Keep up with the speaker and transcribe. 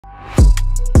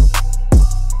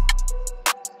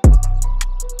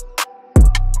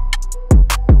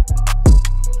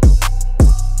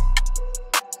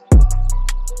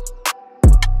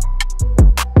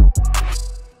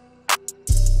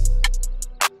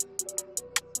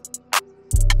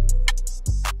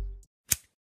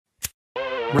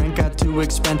too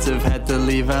expensive, had to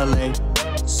leave LA.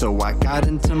 So I got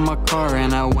into my car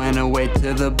and I went away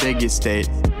to the big estate,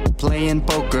 playing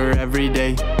poker every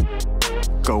day,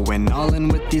 going all in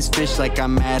with these fish like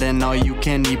I'm at an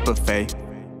all-you-can-eat buffet.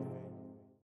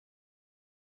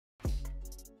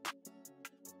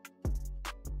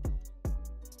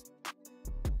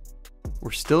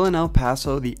 We're still in El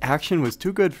Paso. The action was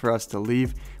too good for us to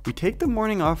leave. We take the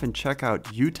morning off and check out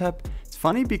UTEP. It's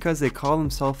funny because they call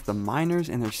themselves the Miners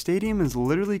and their stadium is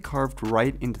literally carved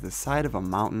right into the side of a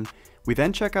mountain. We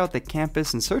then check out the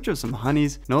campus in search of some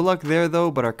honeys. No luck there though,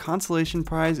 but our consolation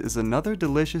prize is another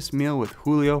delicious meal with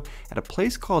Julio at a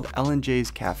place called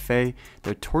L&J's Cafe.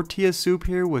 Their tortilla soup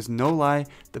here was, no lie,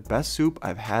 the best soup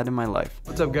I've had in my life.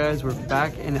 What's up guys, we're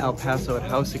back in El Paso at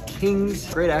House of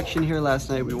Kings. Great action here last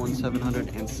night. We won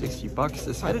 760 bucks.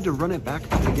 Decided to run it back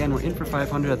again. We're in for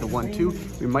 500 at the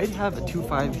 1-2. We might have a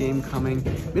 2-5 game coming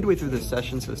midway through this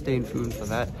session, so stay tuned for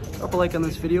that. Drop a like on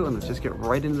this video and let's just get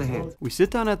right into the hands. We sit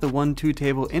down at the 1-2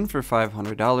 table in for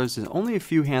 $500. There's only a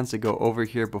few hands to go over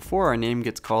here before our name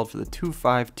gets called for the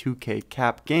 2-5 2K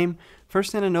cap game.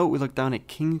 First thing to note, we look down at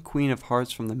King Queen of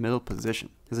Hearts from the middle position.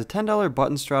 There's a $10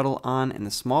 button straddle on, and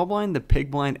the small blind, the big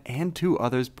blind, and 2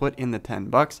 others put in the 10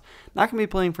 bucks. Not gonna be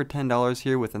playing for $10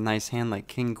 here with a nice hand like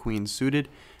King Queen suited.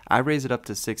 I raise it up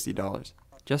to $60.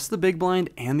 Just the big blind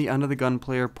and the under the gun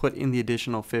player put in the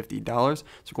additional $50.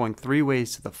 So going 3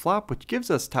 ways to the flop, which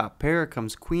gives us top pair. It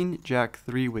comes Queen Jack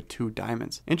 3 with 2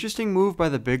 diamonds. Interesting move by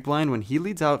the big blind when he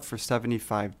leads out for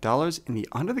 $75 and the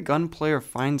under the gun player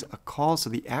finds a call, so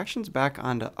the action's back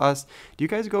onto us. Do you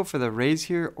guys go for the raise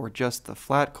here or just the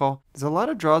flat call? There's a lot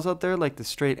of draws out there like the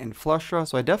straight and flush draw,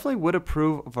 so I definitely would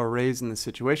approve of a raise in this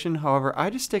situation. However, I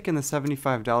just stick in the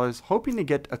 $75, hoping to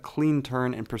get a clean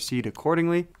turn and proceed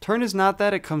accordingly. Turn is not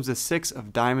that. It comes a 6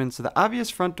 of diamonds, so the obvious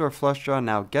front door flush draw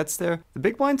now gets there. The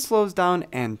big blind slows down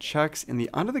and checks, and the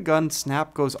under the gun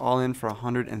snap goes all in for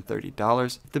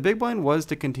 $130. If the big blind was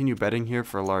to continue betting here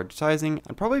for large sizing,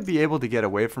 I'd probably be able to get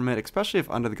away from it, especially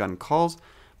if under the gun calls.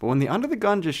 But when the under the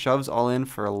gun just shoves all in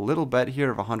for a little bet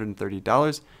here of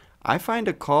 $130, I find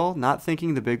a call, not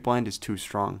thinking the big blind is too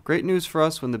strong. Great news for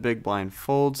us when the big blind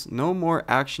folds. No more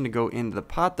action to go into the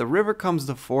pot. The river comes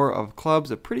the 4 of clubs,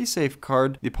 a pretty safe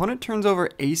card. The opponent turns over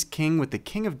ace king with the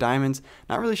king of diamonds.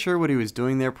 Not really sure what he was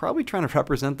doing there. Probably trying to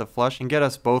represent the flush and get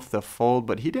us both the fold,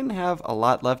 but he didn't have a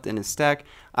lot left in his stack.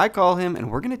 I call him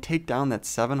and we're going to take down that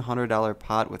 $700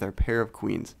 pot with our pair of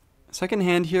queens. Second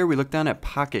hand here, we look down at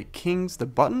pocket kings. The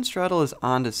button straddle is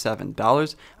on to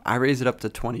 $7. I raise it up to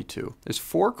 $22. There's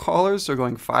 4 callers, so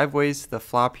going 5 ways to the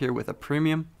flop here with a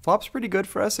premium. Flop's pretty good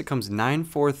for us. It comes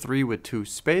 9-4-3 with 2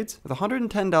 spades. With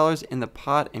 $110 in the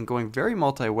pot and going very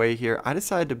multi-way here, I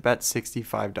decided to bet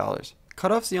 $65.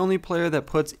 Cutoff's the only player that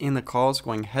puts in the calls,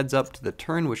 going heads up to the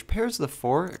turn, which pairs the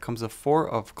 4. It comes a 4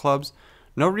 of clubs.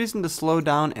 No reason to slow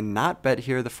down and not bet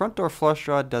here. The front door flush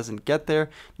draw doesn't get there.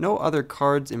 No other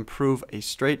cards improve a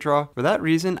straight draw. For that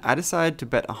reason, I decided to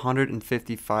bet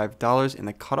 $155 and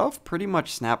the cutoff pretty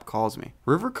much snap calls me.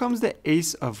 River comes the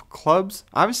ace of clubs.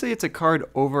 Obviously, it's a card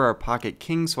over our pocket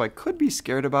king, so I could be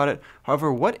scared about it.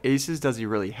 However, what aces does he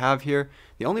really have here?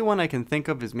 The only one I can think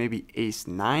of is maybe ace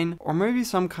 9 or maybe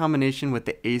some combination with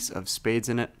the ace of spades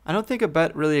in it. I don't think a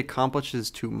bet really accomplishes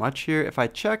too much here. If I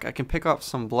check, I can pick up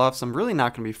some bluffs. I'm really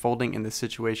not going to be folding in this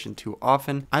situation too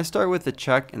often. I start with the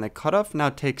check and the cutoff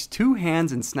now takes 2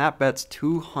 hands and snap bets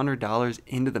 $200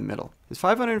 into the middle. There's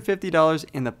 $550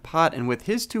 in the pot, and with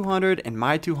his 200 and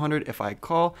my 200, if I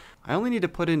call, I only need to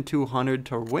put in 200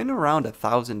 to win around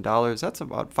 $1,000. That's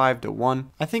about 5 to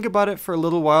 1. I think about it for a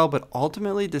little while, but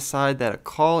ultimately decide that a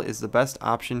call is the best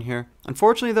option here.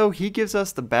 Unfortunately though, he gives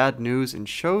us the bad news and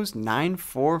shows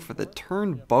 9-4 for the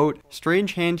turn boat.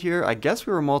 Strange hand here. I guess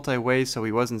we were multi-way, so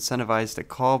he was incentivized to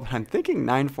call, but I'm thinking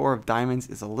 9-4 of diamonds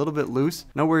is a little bit loose.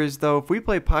 No worries though, if we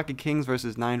play pocket kings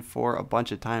versus 9-4 a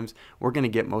bunch of times, we're going to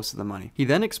get most of the money. He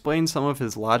then explains some of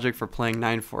his logic for playing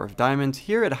 9-4 of diamonds.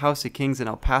 Here at House of Kings in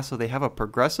El Paso, they have a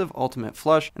progressive ultimate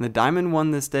flush, and the diamond one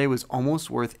this day was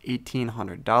almost worth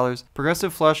 $1,800.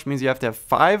 Progressive flush means you have to have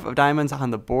 5 of diamonds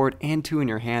on the board and 2 in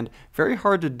your hand. Very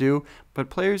hard to do, but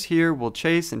players here will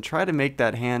chase and try to make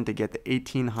that hand to get the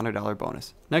 $1,800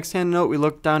 bonus. Next hand note, we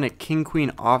look down at King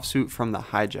Queen offsuit from the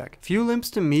hijack. Few limps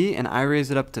to me and I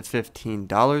raise it up to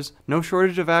 $15. No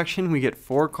shortage of action. We get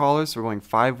 4 callers, so we're going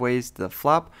 5 ways to the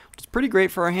flop, which is pretty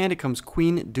great for our hand. It comes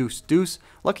Queen Deuce Deuce.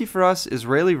 Lucky for us,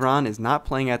 Israeli Ron is not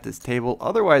playing at this table.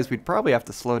 Otherwise, we'd probably have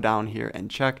to slow down here and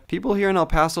check. People here in El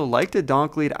Paso like to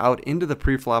donk lead out into the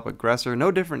pre-flop aggressor. No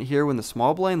different here when the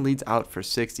small blind leads out for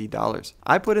 $60.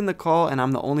 I put in the call call, and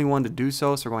I'm the only one to do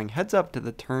so, so we're going heads up to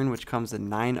the turn, which comes the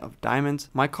 9 of diamonds.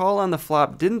 My call on the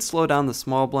flop didn't slow down the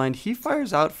small blind. He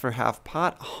fires out for half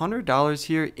pot, $100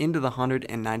 here into the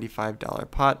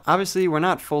 $195 pot. Obviously, we're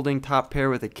not folding top pair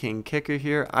with a king kicker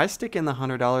here. I stick in the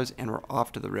 $100 and we're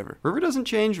off to the river. River doesn't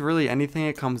change really anything.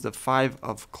 It comes the 5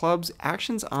 of clubs,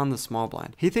 actions on the small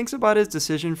blind. He thinks about his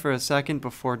decision for a second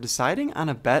before deciding on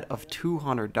a bet of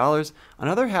 $200.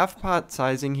 Another half pot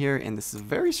sizing here, and this is a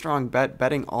very strong bet,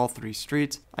 betting all 3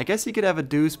 streets. I guess he could have a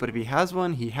deuce, but if he has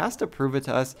one, he has to prove it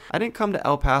to us. I didn't come to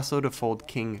El Paso to fold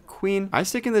king queen. I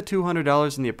stick in the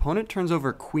 $200 and the opponent turns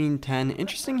over queen 10.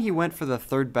 Interesting, he went for the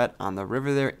 3rd bet on the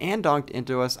river there and donked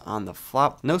into us on the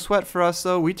flop. No sweat for us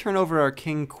though. We turn over our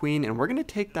king queen and we're going to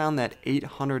take down that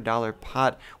 $800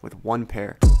 pot with 1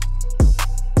 pair.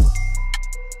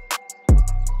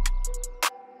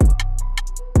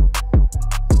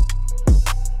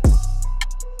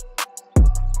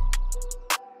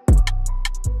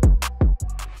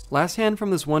 Last hand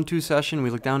from this 1-2 session, we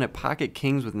look down at pocket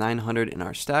kings with 900 in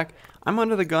our stack. I'm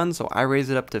under the gun, so I raise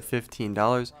it up to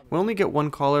 $15. We only get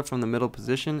 1 caller from the middle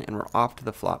position, and we're off to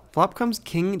the flop. Flop comes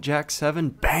king, jack 7,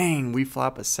 bang, we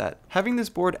flop a set. Having this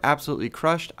board absolutely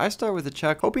crushed, I start with a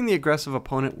check, hoping the aggressive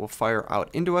opponent will fire out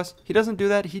into us. He doesn't do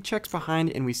that, he checks behind,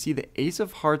 and we see the ace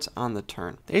of hearts on the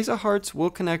turn. The ace of hearts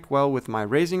will connect well with my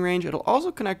raising range. It'll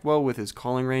also connect well with his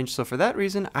calling range, so for that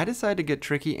reason, I decide to get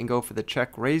tricky and go for the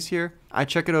check raise here. I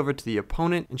check it over to the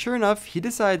opponent, and sure enough, he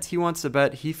decides he wants to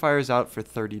bet. He fires out for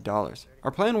 $30.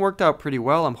 Our plan worked out pretty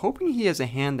well. I'm hoping he has a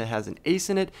hand that has an ace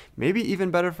in it, maybe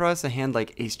even better for us, a hand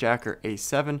like ace jack or ace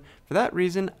 7. For that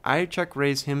reason, I check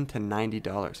raise him to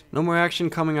 $90. No more action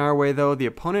coming our way though. The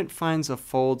opponent finds a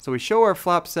fold, so we show our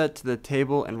flop set to the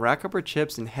table and rack up our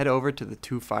chips and head over to the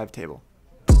 2-5 table.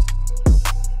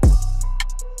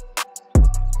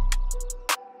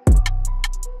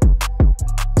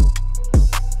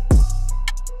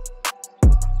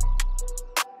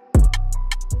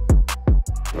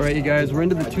 Alright you guys, we're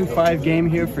into the 2-5 game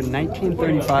here for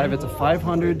 1935. It's a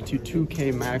 500 to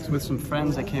 2K max with some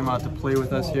friends that came out to play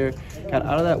with us here. Got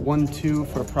out of that 1-2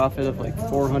 for a profit of like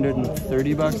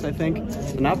 430 bucks, I think.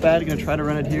 So not bad. Gonna try to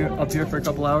run it up here for a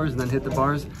couple hours and then hit the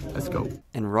bars. Let's go.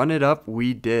 And run it up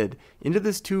we did. Into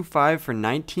this 2-5 for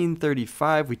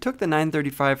 1935. We took the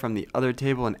 935 from the other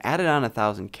table and added on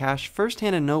 1,000 cash. First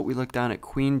hand and note, we look down at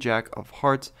queen jack of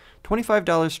hearts.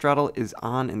 $25 straddle is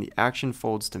on and the action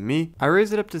folds to me. I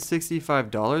raise it up to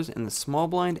 $65 and the small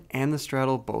blind and the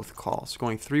straddle both call. So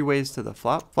going 3 ways to the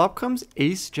flop. Flop comes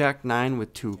ace jack 9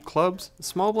 with 2 clubs. The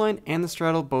small blind and the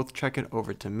straddle both check it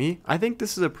over to me. I think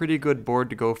this is a pretty good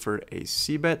board to go for a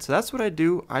c-bet, so that's what I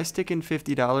do. I stick in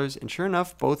 $50 and sure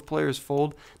enough both players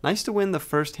fold. Nice to win the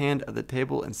first hand of the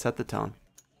table and set the tone.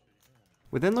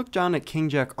 We then look down at king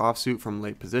jack offsuit from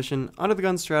late position. Under the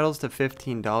gun straddles to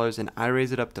 $15 and I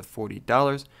raise it up to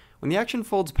 $40. When the action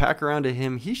folds back around to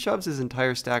him, he shoves his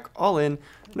entire stack all in.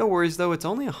 No worries though, it's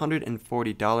only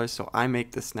 $140, so I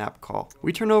make the snap call.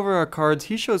 We turn over our cards,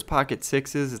 he shows pocket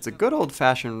 6s, it's a good old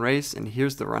fashioned race, and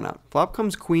here's the run up. Flop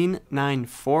comes queen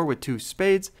 9-4 with 2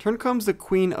 spades. Turn comes the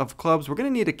queen of clubs. We're gonna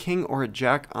need a king or a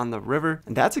jack on the river,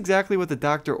 and that's exactly what the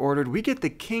doctor ordered. We get the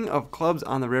king of clubs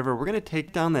on the river. We're gonna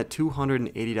take down that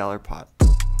 $280 pot.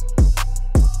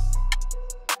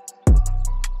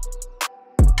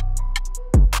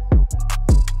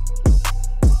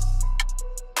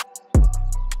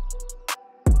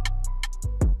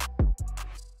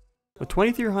 With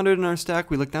 2,300 in our stack,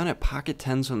 we look down at pocket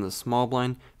 10s from the small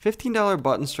blind. $15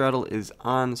 button straddle is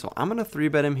on, so I'm going to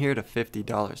 3-bet him here to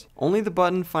 $50. Only the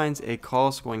button finds a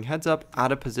call, so going heads up,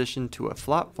 out of position to a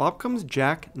flop. Flop comes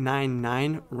jack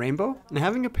 9-9 rainbow. And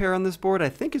having a pair on this board I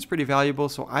think is pretty valuable,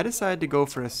 so I decide to go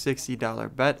for a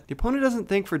 $60 bet. The opponent doesn't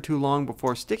think for too long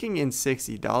before sticking in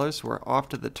 $60, so we're off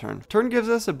to the turn. Turn gives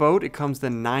us a boat. It comes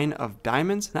the 9 of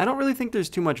diamonds. And I don't really think there's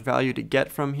too much value to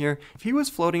get from here. If he was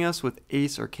floating us with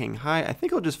ace or king high, I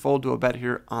think he'll just fold to a bet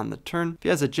here on the turn. If he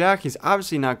has a jack, he's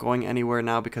obviously not going anywhere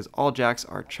now because all jacks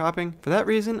are chopping. For that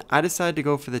reason, I decide to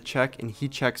go for the check and he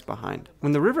checks behind.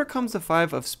 When the river comes to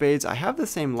 5 of spades, I have the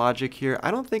same logic here.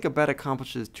 I don't think a bet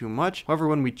accomplishes too much. However,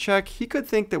 when we check, he could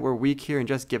think that we're weak here and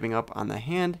just giving up on the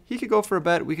hand. He could go for a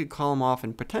bet, we could call him off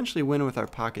and potentially win with our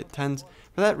pocket 10s.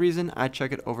 For that reason, I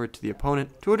check it over to the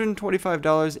opponent.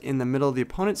 $225 in the middle, the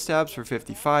opponent stabs for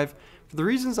 $55. For the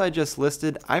reasons I just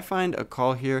listed, I find a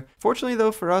call here. Fortunately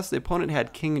though for us, the opponent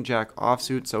had king jack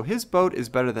offsuit, so his boat is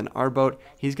better than our boat.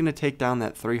 He's going to take down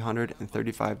that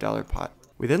 $335 pot.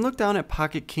 We then look down at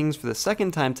pocket kings for the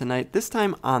second time tonight, this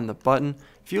time on the button.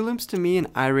 Few limps to me and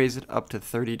I raise it up to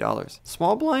 $30.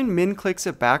 Small blind min clicks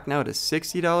it back now to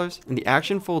 $60 and the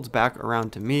action folds back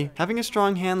around to me. Having a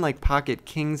strong hand like pocket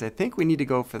kings, I think we need to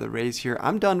go for the raise here.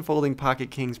 I'm done folding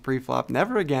pocket kings pre-flop,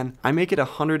 never again. I make it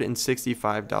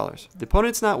 $165. The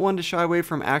opponent's not one to shy away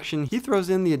from action. He throws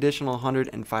in the additional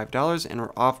 $105 and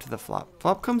we're off to the flop.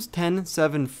 Flop comes 10,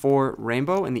 7, 4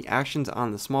 rainbow and the action's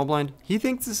on the small blind. He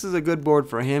thinks this is a good board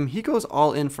for him. He goes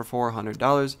all in for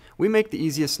 $400. We make the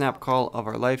easiest snap call of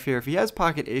our life here. If he has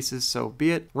pocket aces, so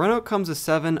be it. Run out comes a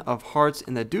 7 of hearts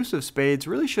and the deuce of spades.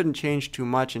 Really shouldn't change too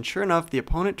much, and sure enough the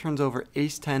opponent turns over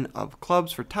ace 10 of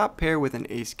clubs for top pair with an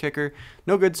ace kicker.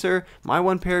 No good, sir. My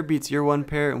one pair beats your one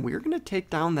pair, and we're going to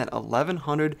take down that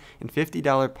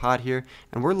 $1,150 pot here,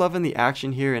 and we're loving the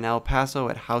action here in El Paso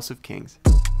at House of Kings.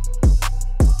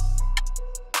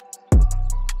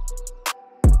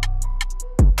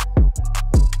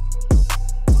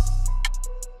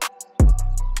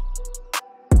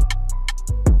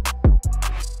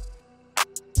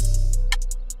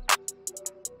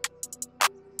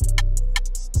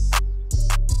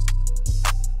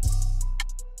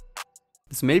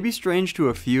 This may be strange to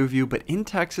a few of you, but in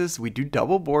Texas, we do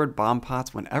double board bomb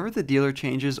pots whenever the dealer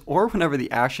changes or whenever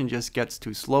the action just gets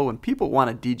too slow and people want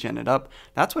to degen it up.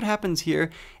 That's what happens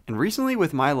here. And recently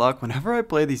with my luck, whenever I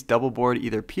play these double board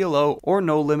either PLO or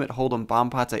no limit hold'em bomb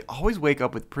pots, I always wake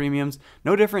up with premiums.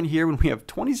 No different here when we have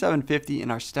 2750 in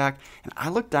our stack and I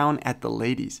look down at the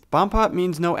ladies. Bomb pot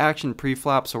means no action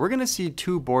pre-flop, so we're going to see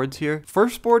two boards here.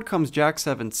 First board comes Jack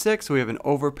 7 6, so we have an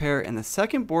overpair, and the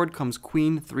second board comes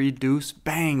Queen 3 deuce.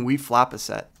 Bang, we flop a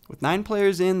set. With 9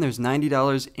 players in, there's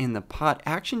 $90 in the pot.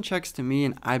 Action checks to me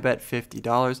and I bet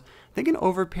 $50. I think an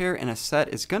overpair and a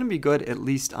set is going to be good at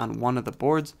least on one of the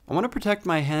boards. I want to protect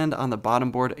my hand on the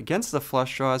bottom board against the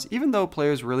flush draws, even though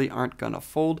players really aren't going to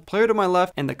fold. Player to my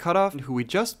left and the cutoff, who we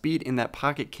just beat in that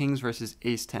pocket kings versus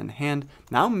ace 10 hand,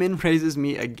 now min raises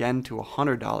me again to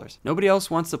 $100. Nobody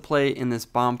else wants to play in this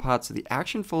bomb pot, so the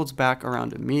action folds back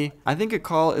around to me. I think a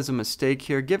call is a mistake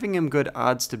here, giving him good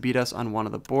odds to beat us on one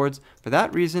of the boards. For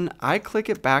that reason, I click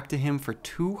it back to him for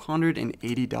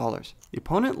 $280. The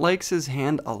opponent likes his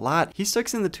hand a lot. He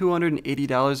sticks in the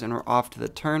 $280 and we're off to the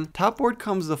turn. Top board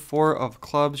comes the 4 of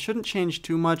clubs, shouldn't change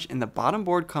too much, and the bottom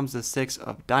board comes the 6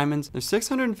 of diamonds. There's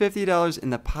 $650 in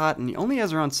the pot and he only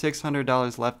has around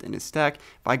 $600 left in his stack.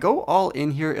 If I go all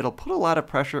in here, it'll put a lot of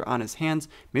pressure on his hands.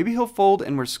 Maybe he'll fold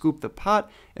and we're scoop the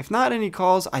pot. If not any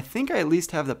calls, I think I at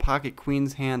least have the pocket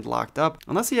queens hand locked up,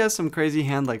 unless he has some crazy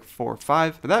hand like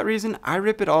 4-5. For that reason, I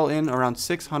rip it all in around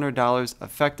 $600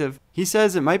 effective. He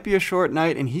says it might be a short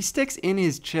night and he sticks in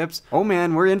his chips. Oh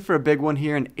man, we're in for a big one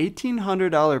here, an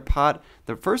 $1,800 pot.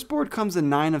 The first board comes a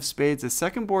 9 of spades, the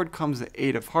second board comes the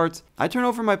 8 of hearts. I turn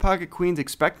over my pocket queens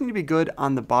expecting to be good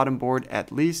on the bottom board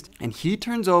at least, and he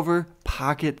turns over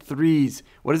pocket threes.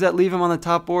 What does that leave him on the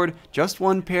top board? Just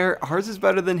one pair. Ours is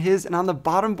better than his, and on the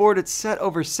bottom board it's set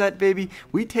over set, baby.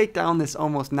 We take down this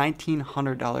almost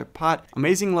 $1,900 pot.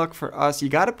 Amazing luck for us. You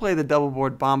got to play the double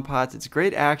board bomb pots. It's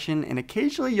great action, and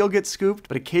occasionally you'll get scooped,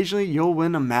 but occasionally you'll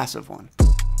win a massive one.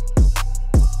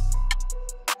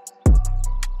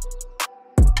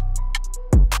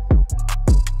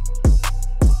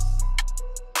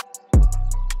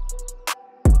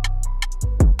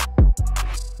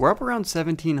 We're up around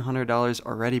 $1,700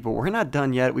 already, but we're not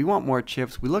done yet. We want more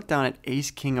chips. We look down at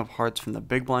ace king of hearts from the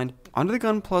big blind. Under the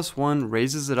gun +1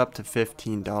 raises it up to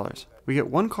 $15. We get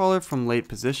one caller from late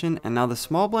position, and now the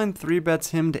small blind 3-bets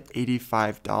him to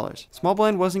 $85. Small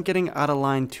blind wasn't getting out of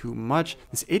line too much.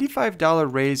 This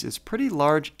 $85 raise is pretty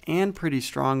large and pretty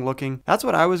strong looking. That's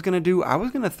what I was going to do. I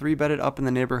was going to 3-bet it up in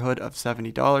the neighborhood of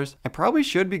 $70. I probably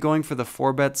should be going for the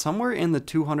 4-bet somewhere in the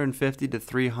 $250 to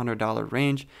 $300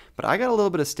 range, but I got a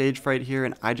little bit of stage fright here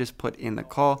and I just put in the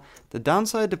call. The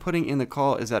downside to putting in the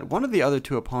call is that one of the other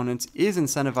two opponents is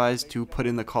incentivized to put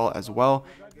in the call as well.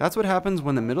 That's what happens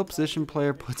when the middle position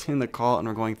player puts in the call and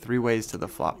we're going 3 ways to the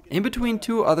flop. In between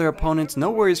two other opponents, no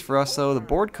worries for us though. The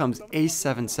board comes ace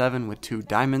 7-7 with 2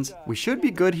 diamonds. We should be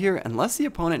good here unless the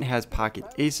opponent has pocket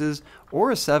aces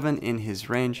or a 7 in his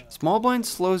range. Small blind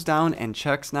slows down and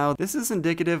checks now. This is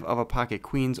indicative of a pocket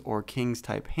queens or kings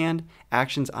type hand.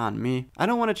 Action's on me. I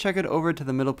don't want to check it over to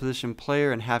the middle position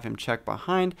player and have him check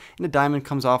behind, and a diamond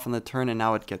comes off on the turn and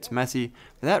now it gets messy.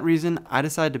 For that reason, I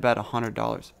decide to bet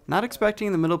 $100. Not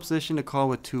expecting the middle position to call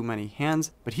with too many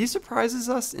hands, but he surprises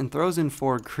us and throws in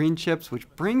 4 green chips, which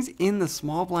brings in the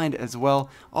small blind as well.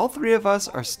 All 3 of us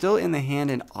are still in the hand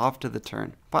and off to the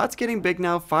turn. Pot's getting big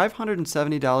now,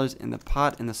 $570 in the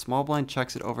pot, and the small blind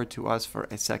checks it over to us for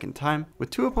a second time. With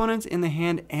 2 opponents in the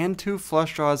hand and 2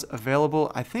 flush draws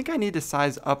available, I think I need to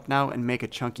size up now and make a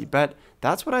chunky bet.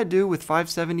 That's what I do with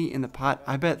 570 in the pot.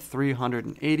 I bet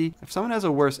 380. If someone has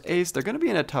a worse ace, they're going to be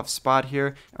in a tough spot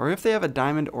here, or if they have a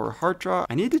diamond or a heart draw,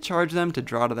 I need to charge them to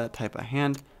draw to that type of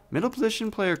hand. Middle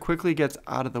position player quickly gets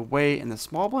out of the way, and the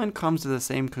small blind comes to the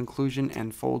same conclusion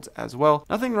and folds as well.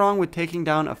 Nothing wrong with taking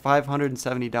down a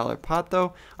 $570 pot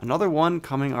though. Another one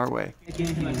coming our way.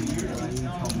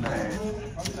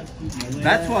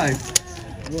 That's why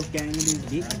Wolfgang is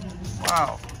big.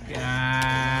 Wow.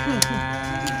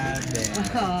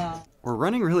 We're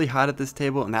running really hot at this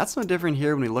table, and that's no different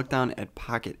here when we look down at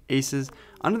pocket aces.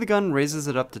 Under the gun raises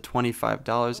it up to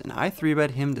 $25, and I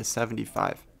 3-bet him to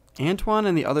 $75. Antoine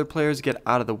and the other players get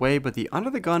out of the way, but the under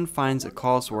the gun finds a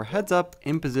call, so we're heads up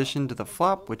in position to the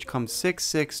flop, which comes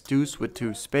 6-6 deuce with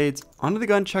 2 spades. Under the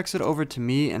gun checks it over to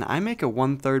me, and I make a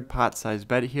 1/3 pot size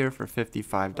bet here for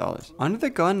 $55. Under the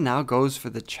gun now goes for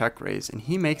the check raise, and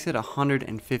he makes it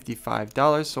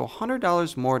 $155, so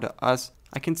 $100 more to us.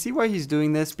 I can see why he's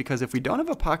doing this, because if we don't have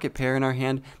a pocket pair in our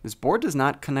hand, this board does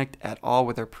not connect at all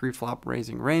with our pre-flop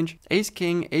raising range. Ace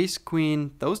king, ace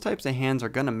queen, those types of hands are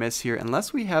gonna miss here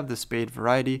unless we have the spade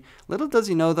variety. Little does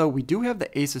he know though, we do have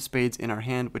the ace of spades in our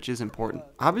hand, which is important.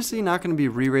 Obviously not gonna be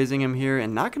re-raising him here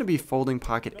and not gonna be folding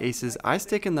pocket aces. I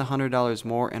stick in the $100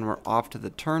 more and we're off to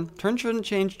the turn. Turn shouldn't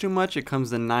change too much. It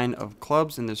comes the 9 of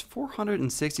clubs and there's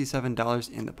 $467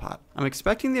 in the pot. I'm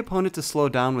expecting the opponent to slow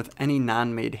down with any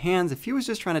non-made hands. If he was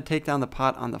just trying to take down the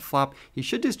pot on the flop, he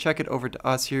should just check it over to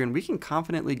us here and we can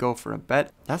confidently go for a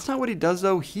bet. That's not what he does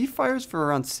though. He fires for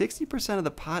around 60% of the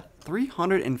pot,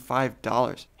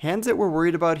 $305. Hands that we're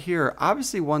worried about here are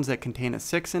obviously ones that contain a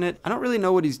 6 in it. I don't really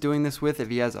know what he's doing this with. If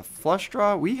he has a flush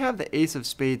draw, we have the ace of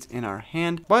spades in our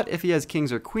hand, but if he has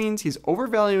kings or queens, he's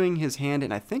overvaluing his hand,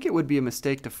 and I think it would be a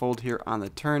mistake to fold here on the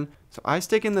turn. So I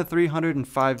stick in the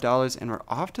 $305 and we're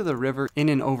off to the river in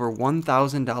an over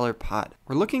 $1,000 pot.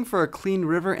 We're looking for a clean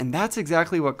river, and that's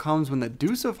exactly what comes when the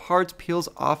deuce of hearts peels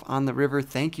off on the river.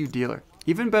 Thank you, dealer.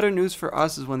 Even better news for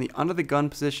us is when the under the gun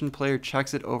position player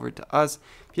checks it over to us.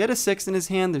 If he had a 6 in his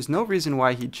hand, there's no reason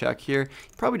why he'd check here.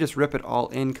 He'd probably just rip it all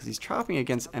in because he's chopping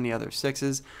against any other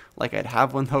 6s. Like I'd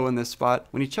have one though in this spot.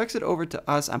 When he checks it over to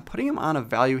us, I'm putting him on a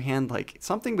value hand, like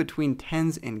something between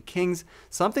 10s and kings,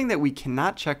 something that we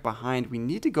cannot check behind. We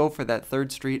need to go for that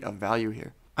third street of value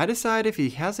here. I decide if he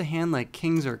has a hand like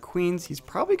kings or queens, he's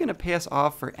probably going to pay us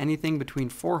off for anything between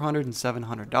 $400 and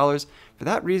 $700. For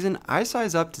that reason, I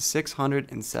size up to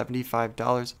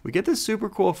 $675. We get this super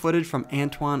cool footage from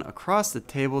Antoine across the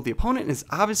table. The opponent is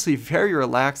obviously very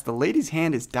relaxed. The lady's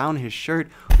hand is down his shirt.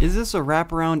 Is this a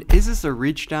wraparound? Is this a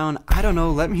reach down? I don't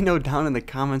know. Let me know down in the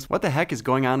comments what the heck is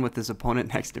going on with this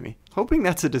opponent next to me. Hoping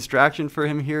that's a distraction for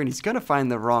him here, and he's going to find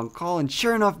the wrong call, and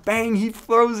sure enough, bang, he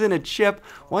throws in a chip.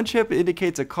 One chip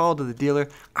indicates a call to the dealer.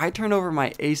 I turn over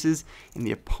my aces, and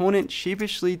the opponent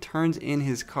sheepishly turns in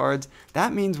his cards.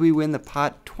 That means we win the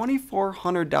pot,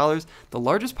 $2,400, the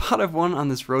largest pot I've won on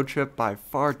this road trip by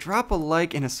far. Drop a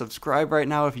like and a subscribe right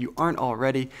now if you aren't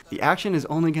already. The action is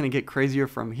only going to get crazier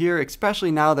from here,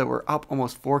 especially now that we're up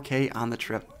almost 4K on the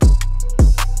trip.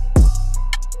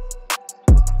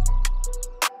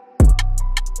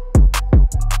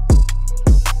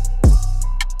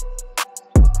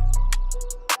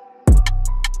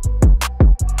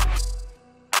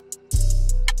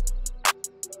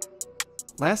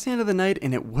 Last hand of the night,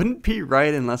 and it wouldn't be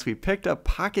right unless we picked up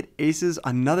pocket aces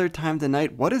another time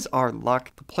tonight. What is our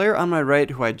luck? The player on my right,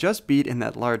 who I just beat in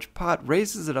that large pot,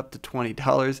 raises it up to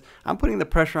 $20. I'm putting the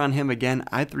pressure on him again.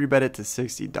 I 3-bet it to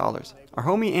 $60. Our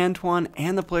homie Antoine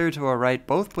and the player to our right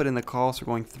both put in the call, so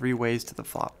we're going 3 ways to the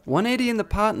flop. 180 in the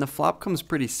pot, and the flop comes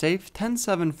pretty safe,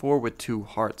 10-7-4 with 2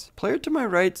 hearts. Player to my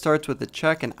right starts with a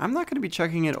check, and I'm not going to be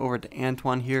checking it over to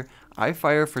Antoine here. I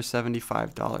fire for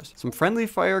 $75. Some friendly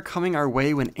fire coming our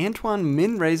way when Antoine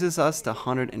min raises us to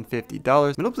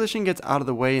 $150. Middle position gets out of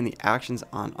the way and the action's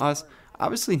on us.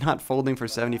 Obviously not folding for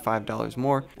 $75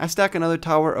 more. I stack another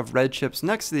tower of red chips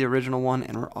next to the original one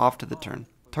and we're off to the turn.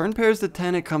 Turn pairs the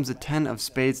 10, it comes a 10 of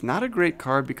spades. Not a great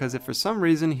card because if for some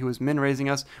reason he was min raising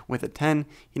us with a 10,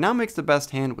 he now makes the best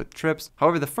hand with trips.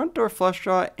 However, the front door flush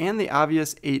draw and the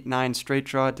obvious 8-9 straight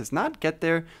draw does not get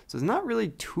there, so there's not really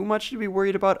too much to be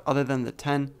worried about other than the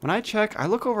 10. When I check, I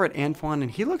look over at Antoine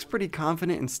and he looks pretty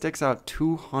confident and sticks out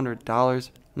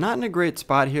 $200. Not in a great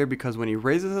spot here because when he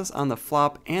raises us on the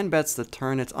flop and bets the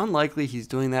turn, it's unlikely he's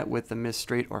doing that with the missed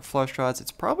straight or flush draws.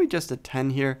 It's probably just a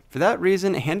 10 here. For that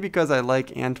reason, and because I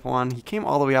like Antoine, he came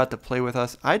all the way out to play with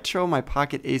us, I'd show my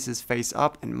pocket aces face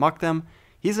up and muck them.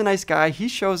 He's a nice guy. He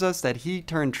shows us that he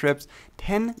turned trips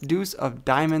 10 deuce of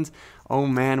diamonds. Oh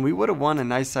man, we would have won a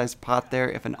nice sized pot there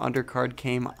if an undercard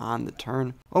came on the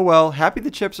turn. Oh well, happy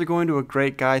the chips are going to a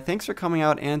great guy. Thanks for coming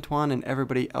out, Antoine, and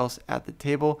everybody else at the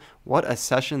table. What a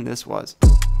session this was.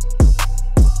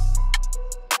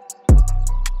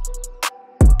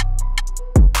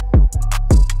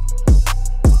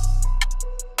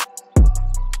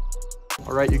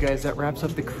 Alright you guys, that wraps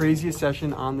up the craziest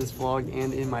session on this vlog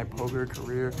and in my poker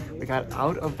career. We got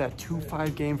out of that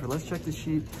 2-5 game for, let's check the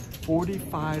sheet,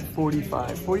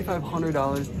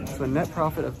 $4,500. So a net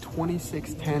profit of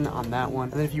 $26.10 on that one.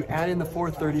 And then if you add in the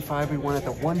 $435 we won at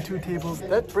the 1-2 tables,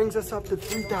 that brings us up to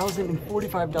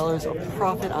 $3,045 of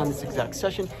profit on this exact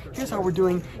session. Here's how we're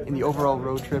doing in the overall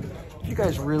road trip. If you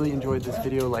guys really enjoyed this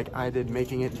video like I did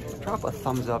making it, drop a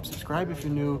thumbs up, subscribe if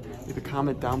you're new, leave a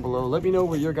comment down below. Let me know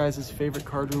where your guys' favorite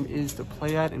card room is to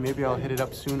play at, and maybe I'll hit it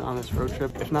up soon on this road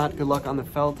trip. If not, good luck on the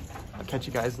felt. I'll catch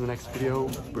you guys in the next video.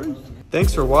 Peace.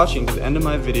 Thanks for watching to the end of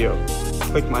my video.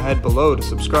 Click my head below to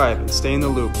subscribe and stay in the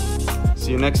loop.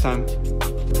 See you next time.